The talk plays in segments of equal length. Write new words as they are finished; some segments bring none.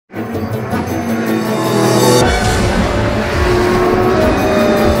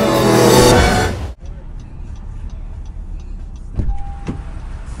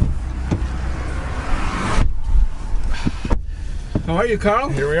are you, Carl?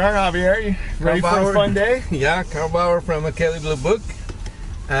 Here we are, Javier. You ready for a fun day? Yeah, Karl Brauer from a Kelly Blue Book.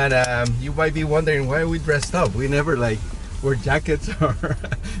 And you might be wondering why we dressed up. We never wear jackets or,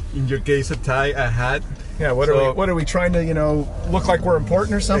 in your case, a tie, a hat. Yeah. What are we trying to, look like we're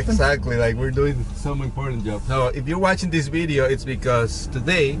important or something? Exactly, like we're doing some important job. So if you're watching this video, it's because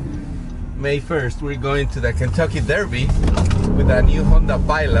today, May 1st, we're going to the Kentucky Derby with a new Honda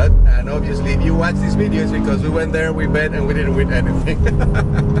Pilot. And obviously, if you watch this video, it's because we went there, we bet, and we didn't win anything.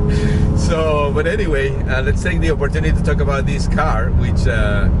 So, but anyway, let's take the opportunity to talk about this car, which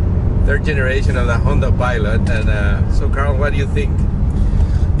third generation of the Honda Pilot. And so, Carl, what do you think?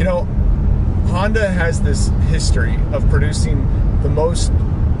 Honda has this history of producing the most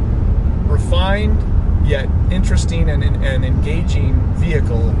refined yet interesting and engaging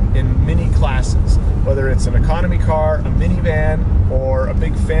vehicle in many classes, whether it's an economy car, a minivan, or a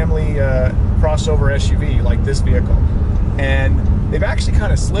big family crossover SUV like this vehicle. And they've actually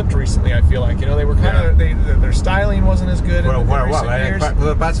kind of slipped recently, I feel like. They were kind of, their styling wasn't as good in recent years. For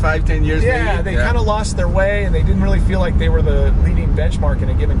the past 5-10 years, yeah, maybe? They kind of lost their way, and they didn't really feel like they were the leading benchmark in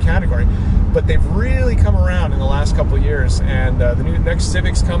a given category. But they've really come around in the last couple of years, and the next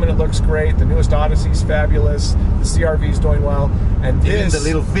Civic's coming. It looks great. The newest Odyssey's fabulous. The CR-V's doing well, and even the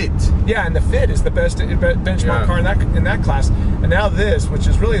little Fit. Yeah, and the Fit is the best benchmark car in that class. And now this, which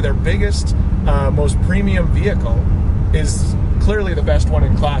is really their biggest, most premium vehicle, is clearly the best one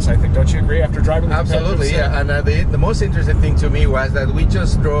in class, I think. Don't you agree? After driving the Absolutely, yeah. And the most interesting thing to me was that we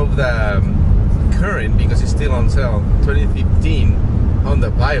just drove the current, because it's still on sale, 2015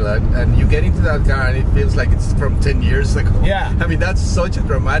 Honda Pilot, and you get into that car and it feels like it's from 10 years ago. Yeah. I mean, that's such a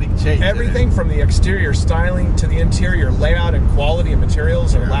dramatic change. Everything from the exterior styling to the interior layout and quality of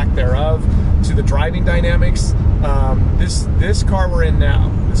materials or lack thereof to the driving dynamics. This car we're in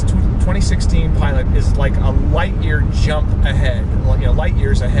now, this 2016 Pilot, is like a light year jump ahead, light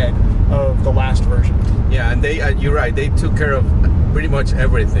years ahead of the last version. Yeah, and you're right, they took care of pretty much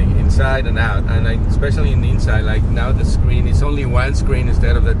everything inside and out, and especially in the inside. Like now the screen is only one screen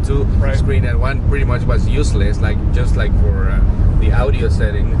instead of the two screen, and one pretty much was useless, just like for the audio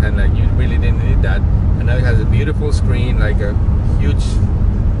setting, and you really didn't need that. And now it has a beautiful screen, like a huge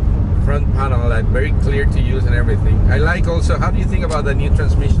front panel, that very clear to use and everything. I like also, how do you think about the new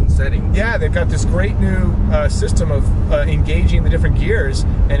transmission setting? Yeah, they've got this great new system of engaging the different gears,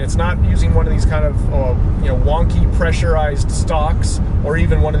 and it's not using one of these kind of wonky pressurized stocks, or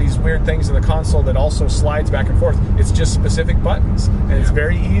even one of these weird things in the console that also slides back and forth. It's just specific buttons, and it's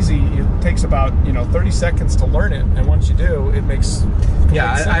very easy. It takes about 30 seconds to learn it, and once you do, it makes sense.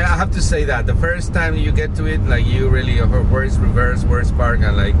 I have to say that the first time you get to it, you really, where's reverse, where's park,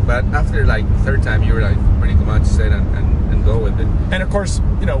 and but after third time, you're pretty much set and go with it. And of course,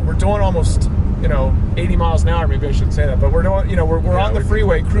 we're doing almost 80 miles an hour. Maybe I shouldn't say that, but we're doing we're on the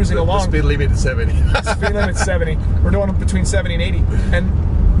freeway cruising along. The speed limit is 70. The speed limit is 70. We're doing between 70 and 80,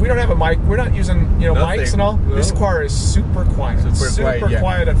 and we don't have a mic. We're not using mics and all. No. This car is super quiet. Super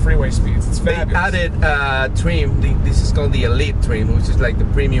quiet at freeway speeds. It's fabulous. They added trim. This is called the Elite trim, which is like the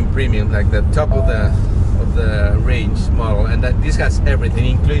premium, like the top of the range model, and this has everything,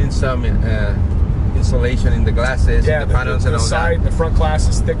 including some insulation in the glasses, in the panels, and all that. The front glass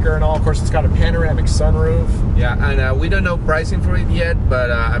is thicker and all. Of course, it's got a panoramic sunroof. Yeah, and we don't know pricing for it yet,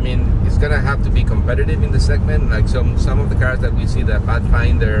 but I mean, it's gonna have to be competitive in the segment. Like some of the cars that we see, the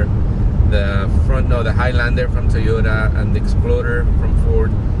Pathfinder, the Highlander from Toyota, and the Explorer from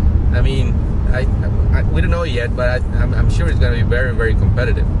Ford. I mean, we don't know yet, but I'm sure it's gonna be very, very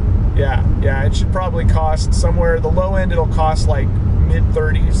competitive. Yeah, it should probably cost somewhere, the low end it'll cost like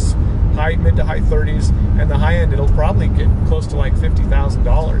mid-30s, mid to high 30s, and the high end it'll probably get close to like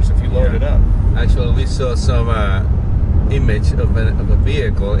 $50,000 if you load it up. Actually, we saw some image of a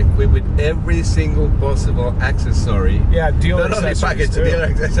vehicle equipped with every single possible accessory. Yeah, dealer accessories. Not only package, dealer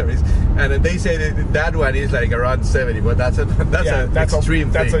accessories. And they say that one is like around 70, but that's an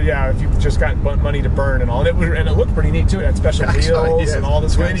extreme thing. If you've just got money to burn and all. And it looked pretty neat too. It had special wheels and all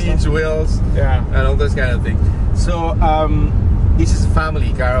this 20-inch wheels. Yeah. And all those kind of things. So this is a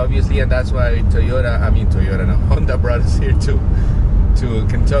family car, obviously, and that's why Honda brought us here to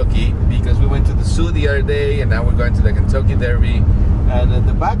Kentucky, because we went to the zoo the other day, and now we're going to the Kentucky Derby, and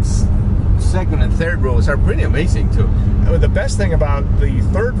the back's second and third rows are pretty amazing too. The best thing about the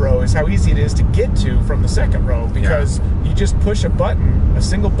third row is how easy it is to get to from the second row, because you just push a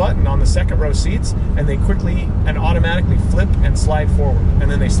single button on the second row seats, and they quickly and automatically flip and slide forward, and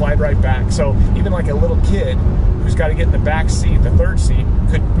then they slide right back. So even like a little kid who's got to get in the back seat, the third seat,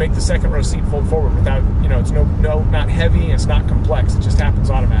 could make the second row seat fold forward without, it's not heavy, it's not complex, it just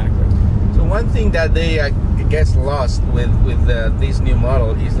happens automatically. So one thing that they gets lost with this new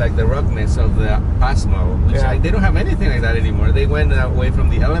model is like the ruggedness of the past model, which they don't have anything like that anymore. They went away from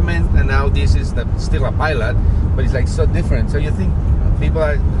the Element, and now this is still a Pilot, but it's like so different. So you think people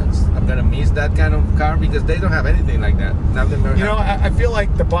are gonna miss that kind of car because they don't have anything like that. Now I feel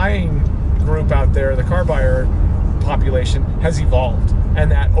like the buying group out there, the car buyer population, has evolved,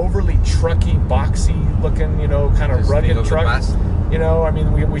 and that overly trucky, boxy looking, kind of rugged truck. I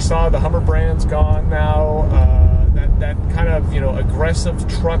mean, we saw the Hummer brand's gone now. That kind of aggressive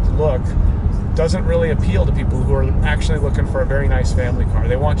truck look doesn't really appeal to people who are actually looking for a very nice family car.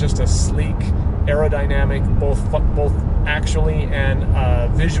 They want just a sleek, aerodynamic, both actually and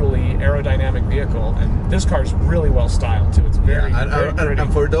visually aerodynamic vehicle. And this car is really well styled too. It's very, very pretty.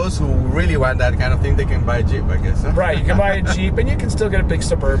 And for those who really want that kind of thing, they can buy a Jeep, I guess. Huh? Right, you can buy a Jeep, and you can still get a big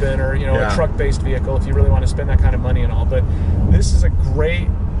Suburban or a truck-based vehicle if you really want to spend that kind of money and all. But this is a great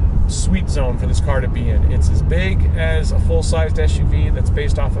sweet zone for this car to be in. It's as big as a full-sized SUV that's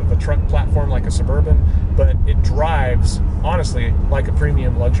based off of a truck platform like a Suburban, but it drives honestly like a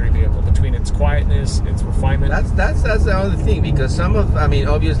premium luxury vehicle between its quietness, its refinement. That's the other thing, because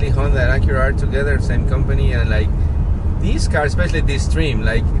obviously Honda and Acura are together, same company, and like these cars, especially this Stream,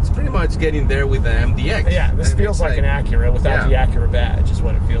 like it's pretty much getting there with the MDX. Yeah, this feels like an Acura without the Acura badge, is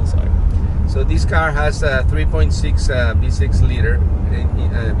what it feels like. So this car has a 3.6 V6 liter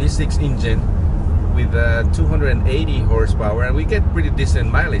V6 engine with 280 horsepower, and we get pretty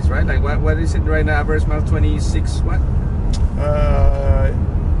decent mileage, right? Like what is it right now? Average mile 26 what?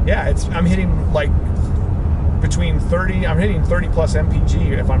 Yeah, I'm hitting like between 30. I'm hitting 30 plus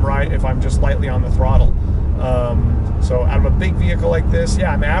mpg if I'm just lightly on the throttle. So out of a big vehicle like this,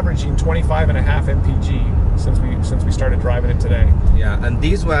 I'm averaging 25.5 mpg since we started driving it today. Yeah, and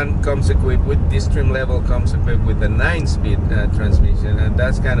this one comes equipped with this trim level comes equipped with a 9-speed transmission, and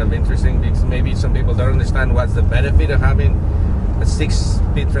that's kind of interesting because maybe some people don't understand what's the benefit of having a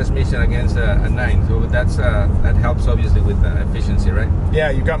 6-speed transmission against a 9. So that helps obviously with the efficiency, right?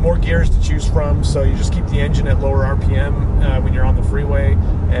 Yeah, you've got more gears to choose from, so you just keep the engine at lower RPM when you're on the freeway,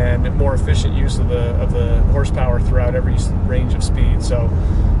 and more efficient use of the horsepower throughout every range of speed. So,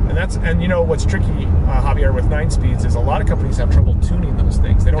 and what's tricky, Javier, with 9 speeds is a lot of companies have trouble tuning those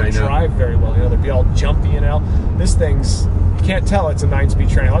things. They don't drive very well. They'll be all jumpy and all. This thing's, you can't tell it's a 9-speed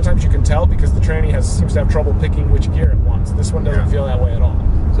tranny. A lot of times you can tell because the tranny seems to have trouble picking which gear it wants. This one doesn't feel that way at all.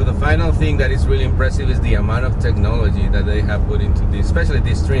 So the final thing that is really impressive is the amount of technology that they have put into this, especially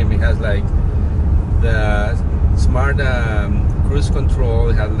this Stream. It has like the smart cruise control,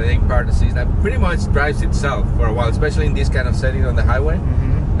 it has lane part assist that pretty much drives itself for a while, especially in this kind of setting on the highway.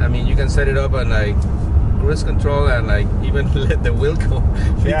 I mean, you can set it up on like cruise control and like even let the wheel go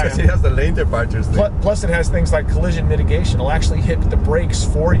because it has the lane departures thing. Plus it has things like collision mitigation. It'll actually hit the brakes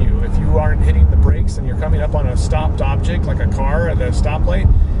for you. If you aren't hitting the brakes and you're coming up on a stopped object like a car at a stoplight,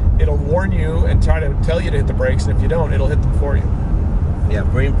 it'll warn you and try to tell you to hit the brakes, and if you don't, it'll hit them for you. Yeah,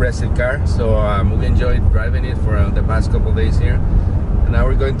 pretty impressive car. So we enjoyed driving it for the past couple of days here. And now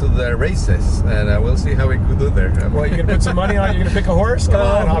we're going to the races, and we'll see how we could do there. Well, you're gonna put some money on. You're gonna pick a horse. Come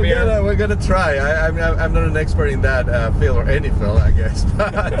on, Javier. We're gonna try. I'm not an expert in that field or any field, I guess.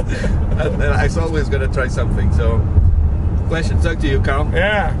 But and I'm always gonna try something. So, pleasure to talk to you, Karl.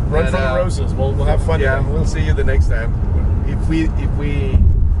 Yeah, run from the roses. We'll have fun. Yeah, we'll see you the next time. If we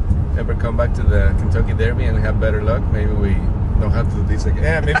ever come back to the Kentucky Derby and have better luck, maybe we don't have to do this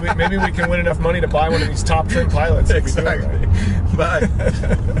again. Yeah, maybe we can win enough money to buy one of these top trim pilots. Exactly. Bye.